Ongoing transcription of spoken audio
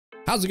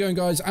How's it going,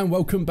 guys, and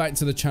welcome back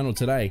to the channel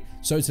today.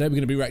 So today we're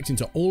going to be reacting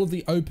to all of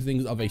the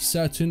openings of a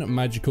certain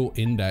magical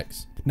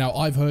index. Now,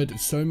 I've heard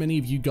so many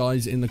of you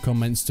guys in the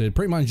comments to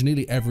pretty much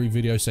nearly every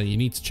video saying you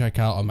need to check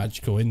out a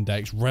magical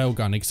index,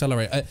 railgun,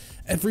 accelerator,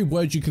 every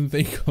word you can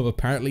think of.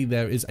 Apparently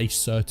there is a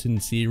certain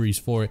series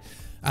for it.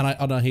 And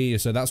I hear you,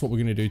 so that's what we're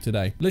going to do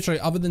today. Literally,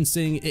 other than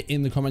seeing it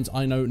in the comments,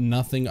 I know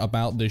nothing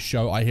about this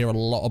show. I hear a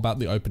lot about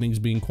the openings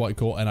being quite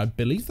cool, and I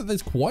believe that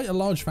there's quite a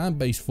large fan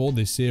base for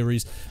this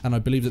series, and I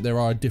believe that there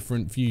are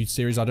different few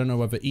series. I don't know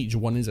whether each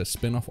one is a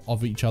spin-off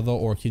of each other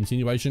or a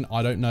continuation.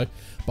 I don't know,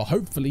 but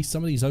hopefully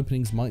some of these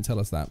openings might tell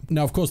us that.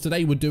 Now, of course,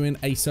 today we're doing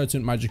a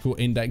certain magical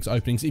index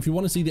openings. If you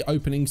want to see the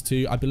openings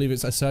to, I believe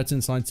it's a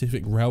certain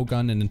scientific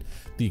railgun and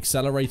the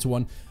accelerator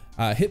one,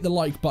 hit the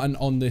like button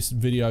on this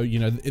video. You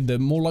know, the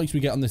more likes we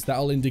get on this,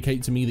 that'll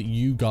indicate to me that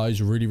you guys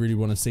really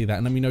want to see that,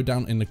 and let me know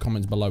down in the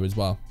comments below as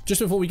well.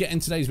 Just before we get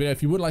into today's video,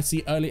 if you would like to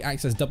see early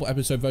access double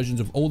episode versions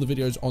of all the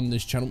videos on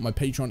this channel, my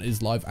Patreon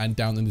is live and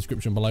down in the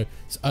description below.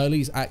 It's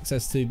early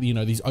access to, you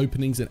know, these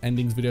openings and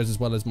endings videos, as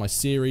well as my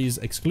series,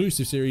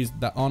 exclusive series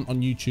that aren't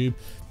on YouTube,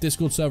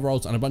 Discord server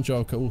roles, and a bunch of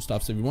other cool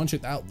stuff. So if you want to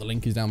check that out, the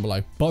link is down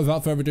below. But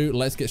without further ado,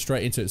 let's get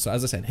straight into it. So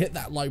as I said, hit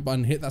that like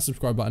button, hit that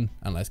subscribe button,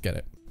 and let's get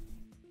it.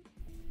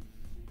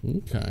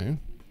 Okay.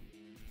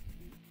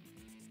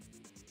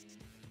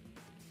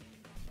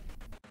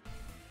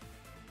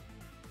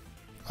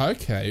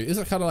 Okay, is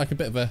it kind of like a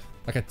bit of a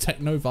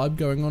techno vibe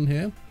going on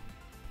here?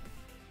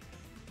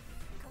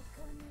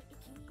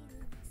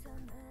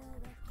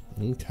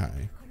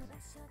 Okay.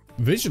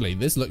 Visually,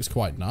 this looks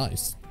quite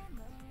nice.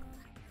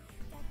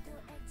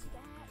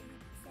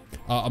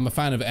 I'm a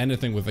fan of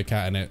anything with a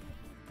cat in it.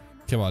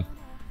 Come on.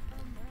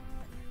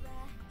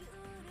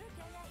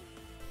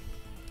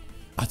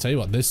 I tell you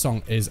what, this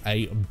song is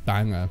a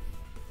banger.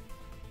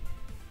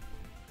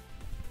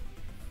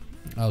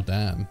 Oh,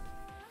 damn.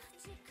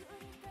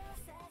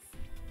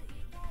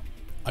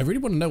 I really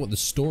want to know what the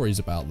story's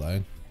about,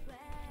 though.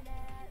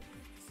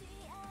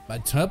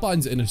 Like,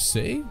 turbines in a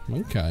sea?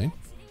 Okay.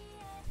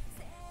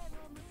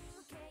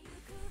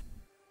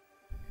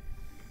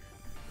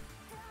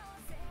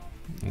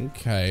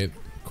 Okay,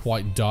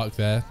 quite dark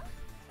there.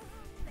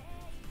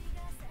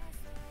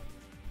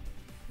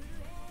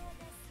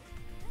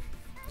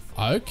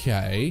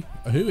 Okay,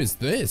 who is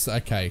this?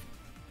 Okay.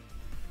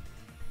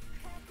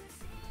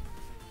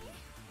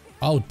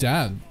 Oh,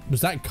 damn.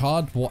 Was that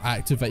card what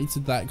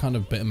activated that kind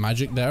of bit of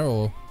magic there,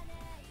 or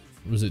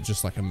was it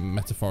just like a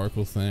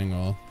metaphorical thing,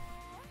 or?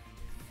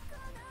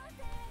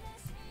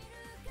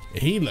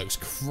 He looks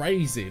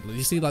crazy.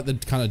 You see like the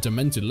kind of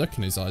demented look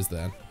in his eyes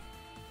there.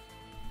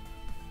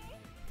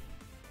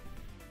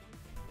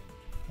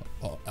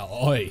 Oh,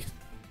 oi.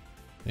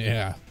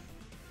 Yeah.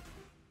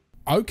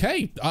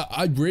 Okay,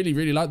 I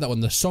really like that one.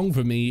 The song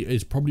for me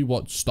is probably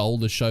what stole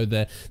the show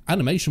there.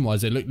 Animation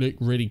wise, it looked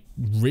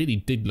really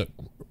did look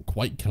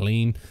quite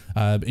clean.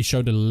 It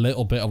showed a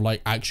little bit of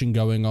like action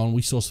going on.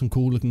 We saw some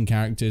cool looking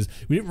characters.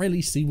 We didn't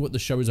really see what the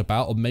show is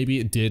about, or maybe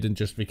it did, and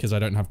just because I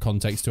don't have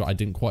context to it, I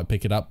didn't quite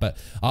pick it up. But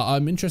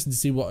I'm interested to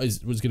see what was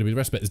going to be the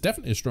rest of it. It's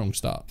definitely a strong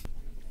start.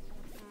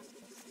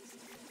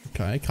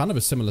 Okay, kind of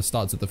a similar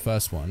start to the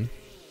first one.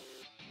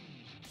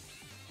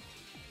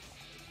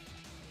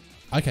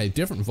 Okay,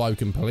 different vibe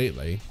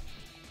completely.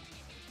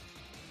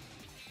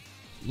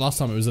 Last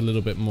time it was a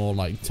little bit more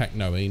like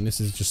techno-y, and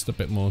this is just a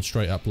bit more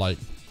straight up like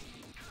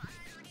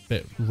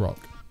bit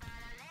rock.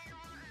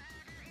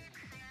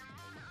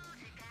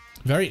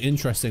 Very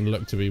interesting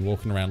look to be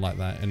walking around like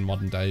that in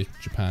modern day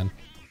Japan.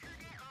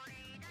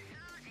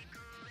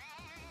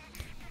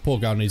 Poor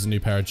girl needs a new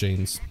pair of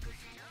jeans.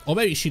 Or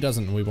maybe she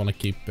doesn't and we want to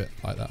keep it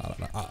like that. I don't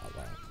know.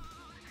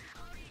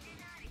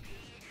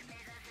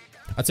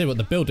 I'd say what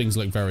the buildings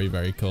look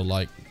very cool.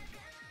 Like,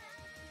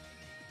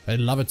 they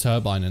love a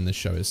turbine in this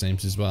show, it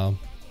seems, as well.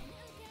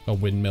 A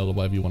windmill or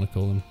whatever you want to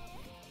call them.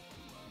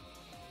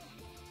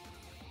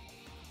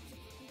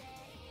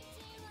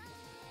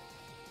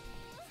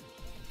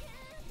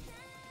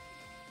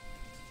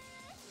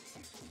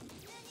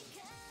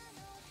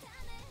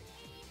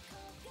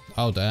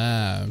 Oh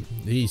damn,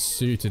 he's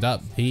suited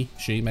up. He,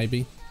 she,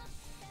 maybe.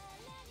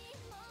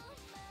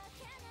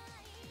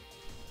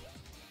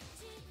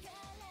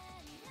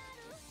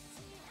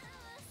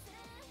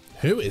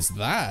 Who is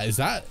that? Is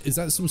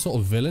that some sort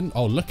of villain?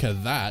 Oh, look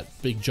at that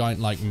big giant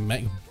like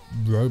mech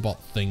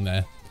robot thing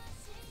there.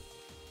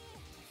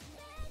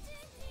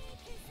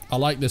 I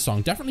like this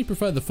song. Definitely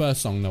prefer the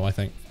first song though, I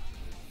think.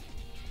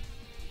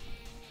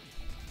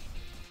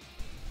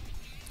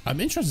 I'm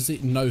interested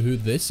to know who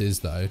this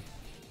is though.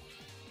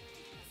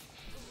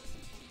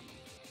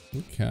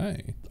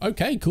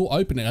 Okay, cool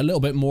opening. A little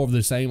bit more of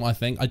the same, I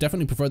think. I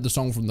definitely preferred the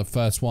song from the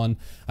first one.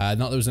 Not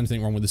that there was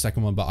anything wrong with the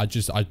second one, but I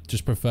just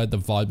preferred the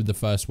vibe of the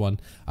first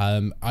one.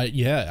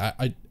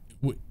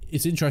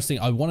 It's interesting.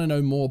 I want to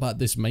know more about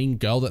this main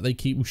girl that they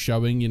keep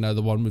showing, you know,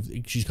 the one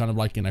with, she's kind of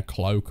like in a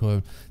cloak,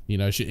 or, you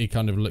know, it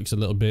kind of looks a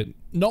little bit,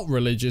 not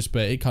religious,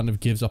 but it kind of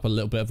gives up a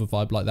little bit of a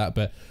vibe like that.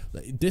 But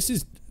this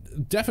is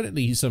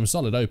definitely some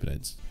solid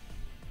openings.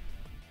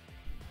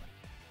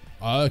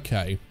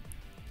 Okay.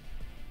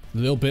 A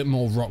little bit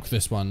more rock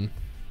this one.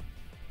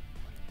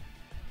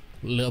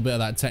 A little bit of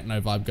that techno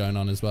vibe going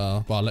on as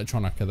well. Well,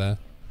 electronica there.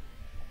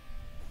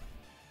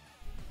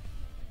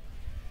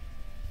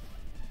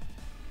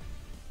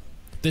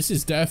 This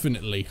is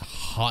definitely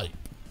hype.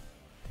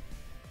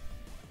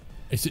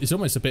 It's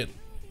almost got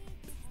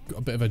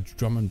a bit of a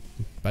drum and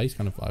bass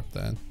kind of vibe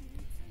there.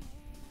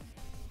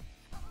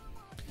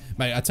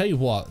 Mate, I tell you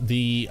what,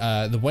 the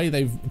way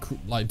they've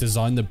like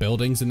designed the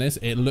buildings in this,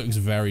 it looks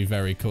very,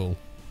 very cool.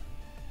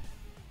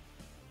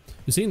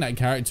 We've seen that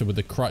character with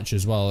the crutch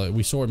as well.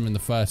 We saw him in the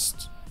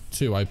first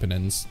 2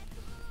 openings,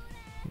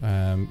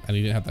 and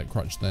he didn't have that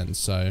crutch then.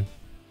 So,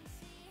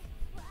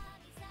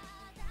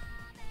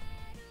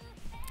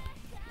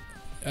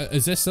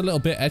 is this a little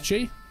bit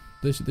ecchi?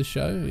 This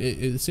show?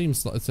 It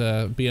seems like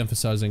to be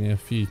emphasizing a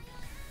few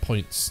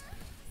points,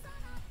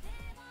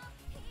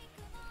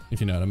 if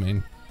you know what I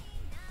mean.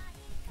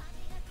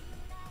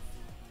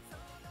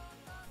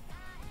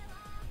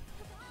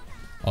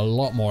 A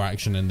lot more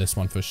action in this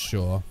one for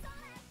sure.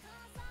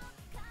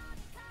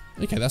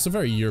 Okay, that's a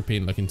very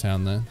European looking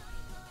town there.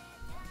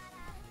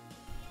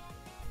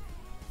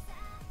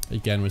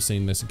 Again, we're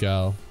seeing this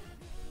girl.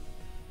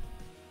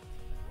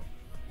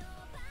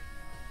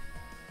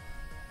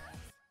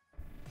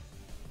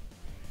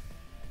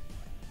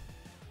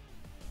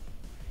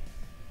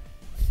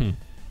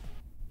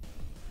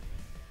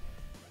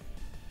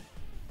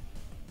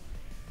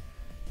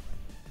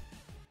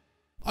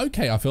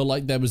 Okay, I feel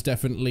like there was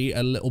definitely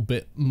a little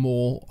bit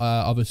more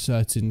of a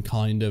certain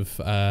kind of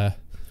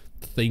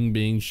thing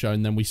being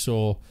shown than we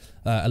saw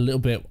a little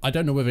bit. I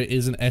don't know whether it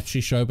is an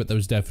ecchi show, but there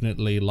was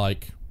definitely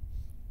like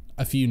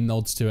a few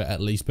nods to it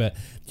at least. But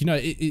you know,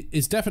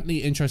 it's definitely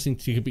interesting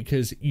to you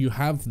because you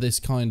have this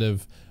kind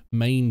of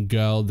main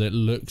girl that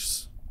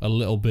looks a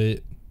little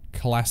bit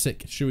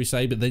classic, should we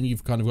say, but then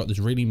you've kind of got this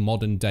really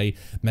modern day,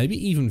 maybe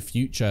even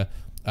future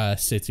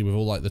city with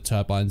all like the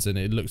turbines, and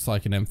it looks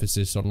like an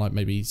emphasis on like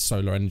maybe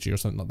solar energy or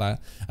something like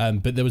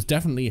that. But there was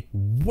definitely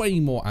way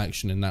more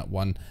action in that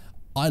one.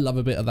 I love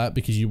a bit of that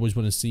because you always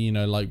want to see, you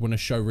know, like when a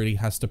show really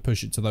has to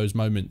push it to those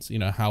moments, you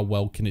know, how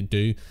well can it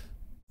do,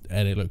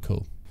 and it looked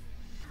cool.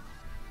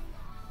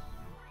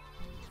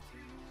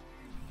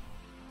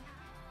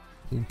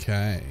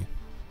 Okay.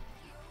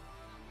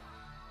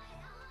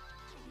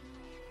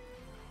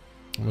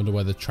 I wonder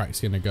where the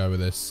track's gonna go with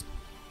this.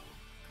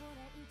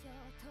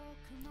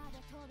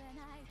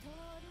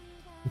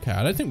 Okay,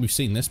 I don't think we've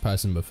seen this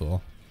person before.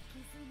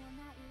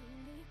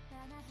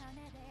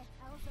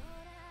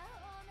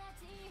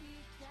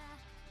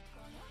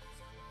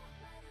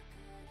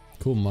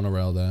 Cool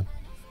monorail there.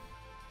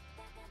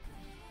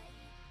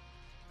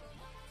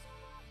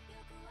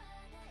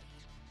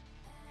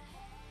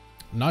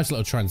 Nice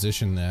little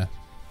transition there.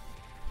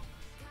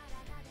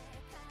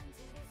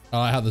 I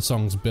like how the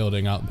song's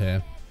building up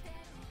here.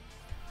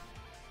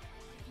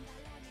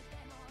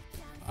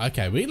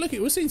 Okay,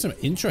 we're seeing some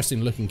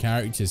interesting looking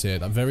characters here.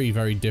 They're very,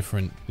 very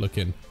different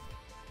looking.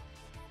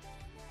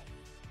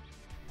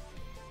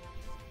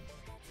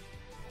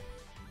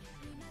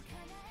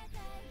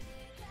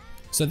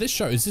 So this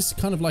show, is this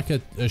kind of like a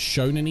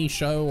shonen-y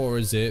show, or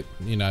is it,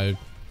 you know,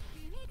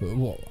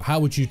 how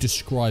would you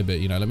describe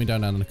it? You know, let me know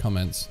down in the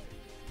comments.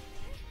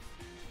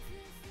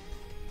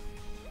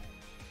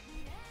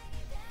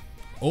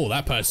 Oh,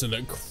 that person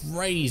looked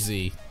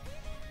crazy.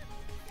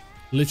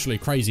 Literally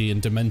crazy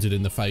and demented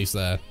in the face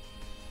there.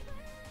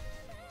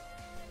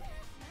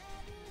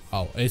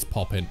 Oh, it's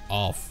popping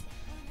off.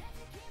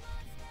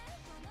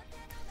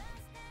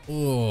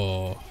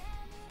 Oh.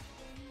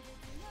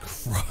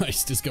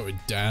 Christ, it's going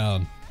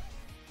down.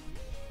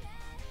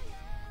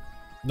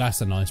 That's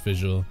a nice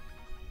visual.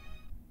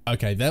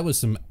 Okay, there was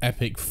some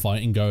epic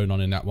fighting going on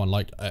in that one,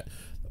 like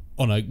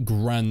on a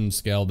grand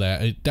scale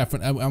there. It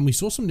definitely, and we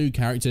saw some new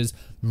characters.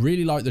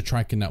 Really like the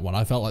track in that one.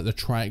 I felt like the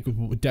track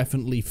would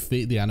definitely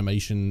fit the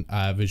animation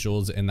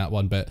visuals in that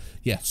one, but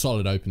yeah,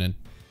 solid opening.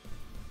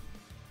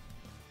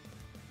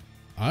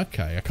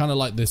 Okay, I kind of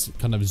like this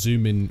kind of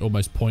zoom in,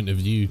 almost point of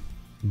view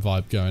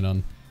vibe going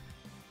on.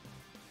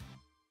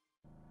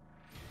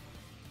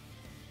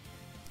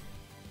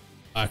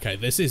 Okay,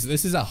 this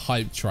is a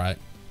hype track.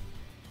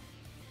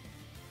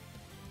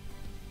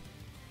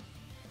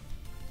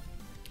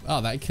 Oh,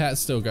 that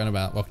cat's still going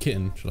about. Well,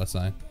 kitten, should I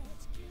say.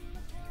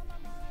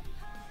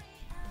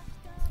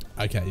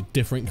 Okay,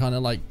 different kind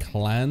of like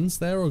clans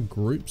there, or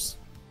groups?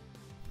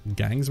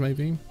 Gangs,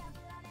 maybe?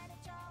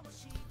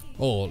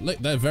 Oh, look,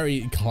 they're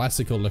very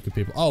classical looking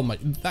people. Oh my,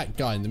 that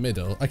guy in the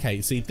middle.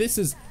 Okay, see,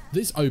 this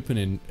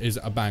opening is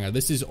a banger.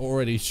 This is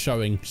already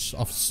showing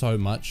off so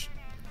much.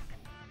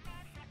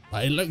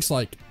 It looks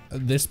like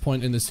at this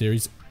point in the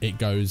series, it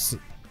goes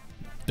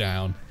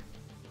down.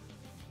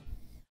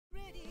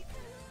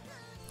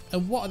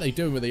 And what are they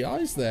doing with the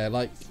eyes there?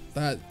 Like,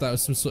 that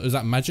was some sort, is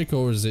that magic,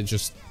 or is it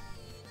just...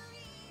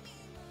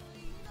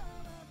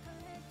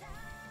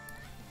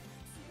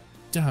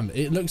 Damn,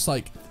 it looks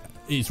like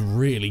it's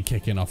really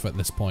kicking off at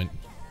this point.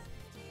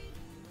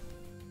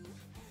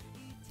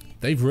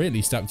 They've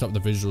really stepped up the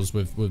visuals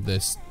with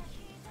this.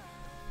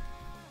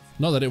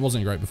 Not that it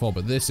wasn't great before,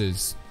 but this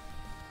is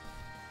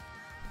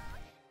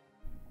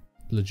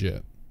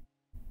legit.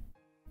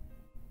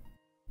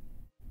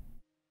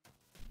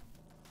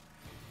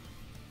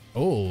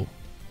 Oh,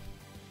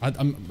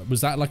 was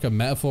that like a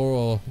metaphor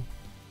or,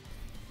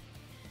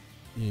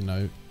 you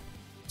know,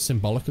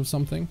 symbolic of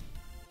something?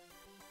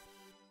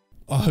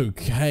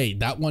 Okay,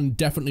 that one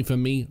definitely for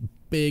me,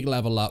 big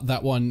level up.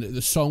 That one,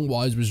 the song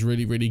wise was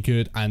really, really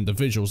good, and the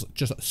visuals,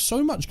 just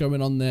so much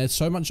going on there,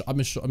 so much. I'm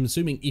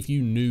assuming if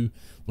you knew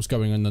what's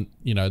going on,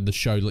 you know, the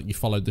show, like you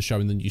followed the show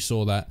and then you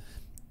saw that,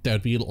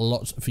 there'd be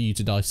lots for you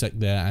to dissect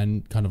there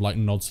and kind of like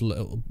nods to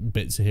little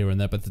bits here and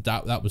there, but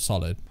that was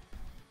solid.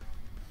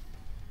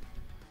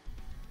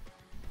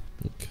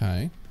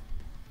 Okay,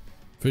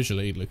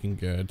 visually looking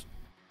good.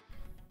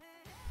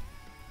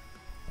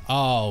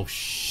 Oh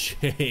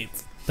shit,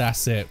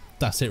 that's it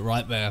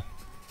right there.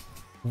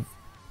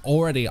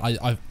 Already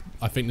I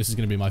think this is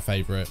going to be my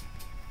favorite.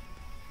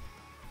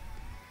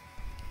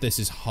 This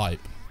is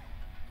hype.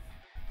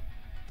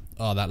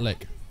 Oh, that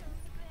lick.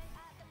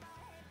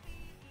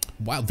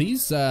 Wow,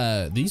 these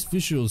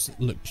visuals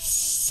look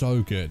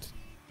so good.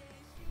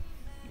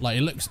 Like,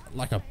 it looks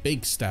like a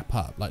big step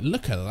up. Like,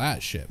 look at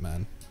that shit,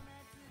 man.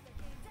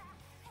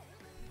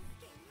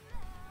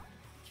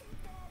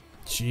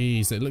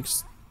 Jeez, it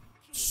looks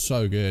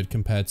so good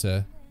compared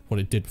to what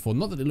it did before.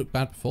 Not that it looked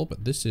bad before,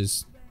 but this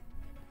is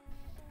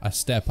a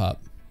step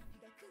up.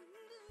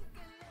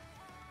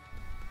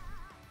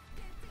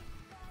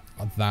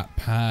 Oh, that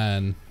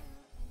pan.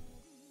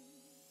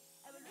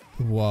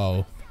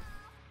 Whoa.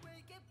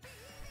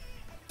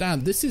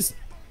 Damn, this is...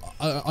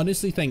 I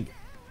honestly think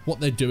what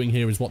they're doing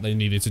here is what they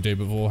needed to do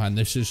beforehand.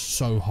 This is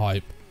so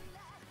hype.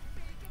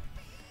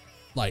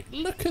 Like,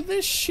 look at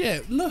this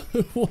shit. Look,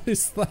 what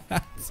is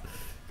that?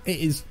 It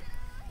is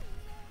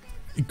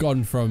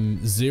gone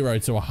from 0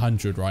 to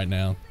 100 right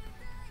now.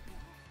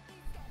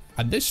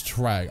 And this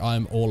track,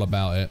 I'm all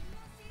about it.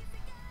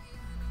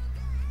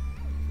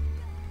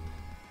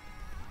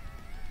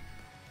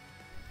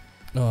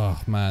 Oh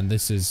man,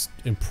 this is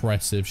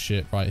impressive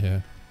shit right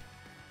here.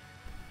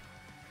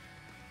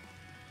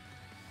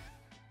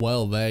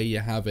 Well, there you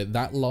have it.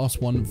 That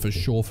last one for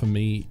sure for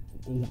me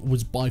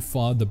was by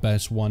far the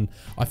best one.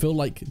 I feel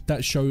like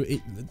that show,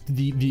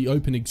 the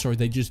opening, sorry,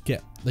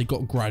 they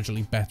got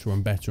gradually better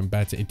and better and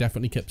better. It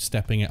definitely kept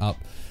stepping it up,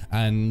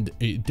 and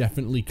it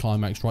definitely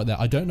climaxed right there.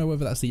 I don't know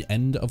whether that's the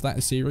end of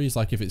that series,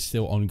 like if it's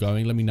still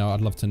ongoing. Let me know,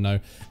 I'd love to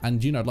know.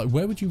 And you know, like,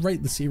 where would you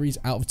rate the series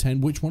out of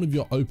 10? Which one of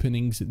your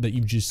openings that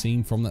you've just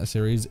seen from that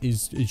series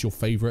is your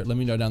favorite? Let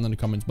me know down in the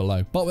comments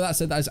below. But with that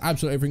said, that is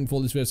absolutely everything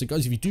for this video. So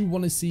guys, if you do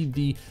want to see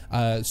the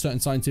certain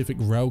scientific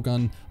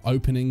railgun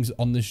openings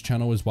on this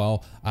channel as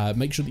well,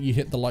 make sure that you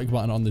hit the like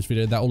button on this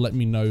video. That will let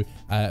me know,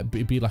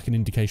 it'd be like an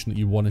indication that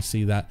you want to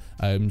see that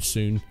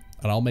soon,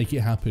 and I'll make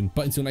it happen.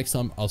 But until next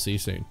time, I'll see you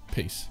soon.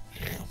 Peace.